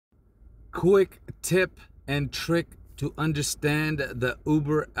Quick tip and trick to understand the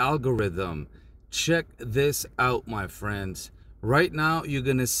Uber algorithm. Check this out, my friends. Right now, you're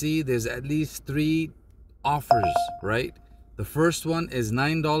gonna see there's at least 3 offers, right? The first one is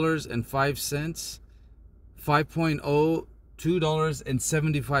 $9.05, 5.0,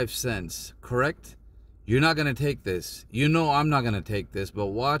 $2.75, correct? You're not gonna take this. You know I'm not gonna take this, but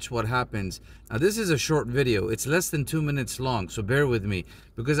watch what happens. Now this is a short video. It's less than 2 minutes long, so bear with me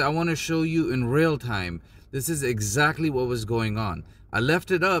because I want to show you in real time. This is exactly what was going on. I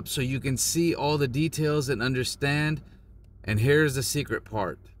left it up so you can see all the details and understand. And here's the secret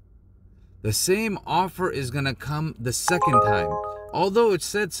part. The same offer is gonna come the second time. Although it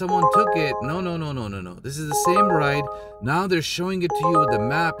said someone took it, no. This is the same ride. Now they're showing it to you with the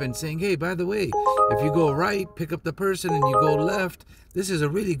map and saying, hey, by the way, if you go right, pick up the person, and you go left, this is a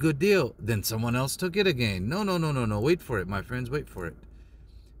really good deal. Then someone else took it again. No. Wait for it, my friends, wait for it.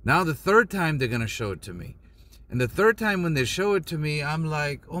 Now the third time they're gonna show it to me. And the third time when they show it to me, I'm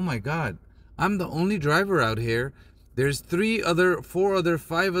like, oh my God, I'm the only driver out here. There's 4 other,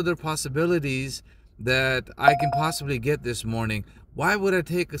 5 other possibilities that I can possibly get this morning. Why would I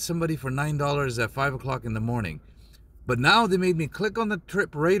take somebody for $9 at 5 o'clock in the morning? But now they made me click on the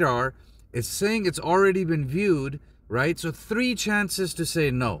trip radar. It's saying it's already been viewed, right? So 3 chances to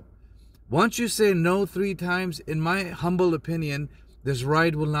say no. Once you say no 3 times, in my humble opinion, this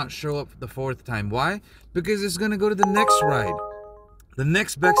ride will not show up the 4th time. Why? Because it's going to go to the next ride. The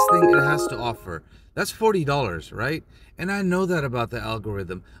next best thing it has to offer. That's $40, right? And I know that about the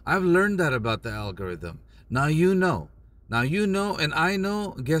algorithm. I've learned that about the algorithm. Now you know. Now you know and I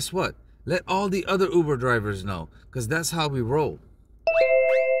know. Guess what? Let all the other Uber drivers know, because that's how we roll.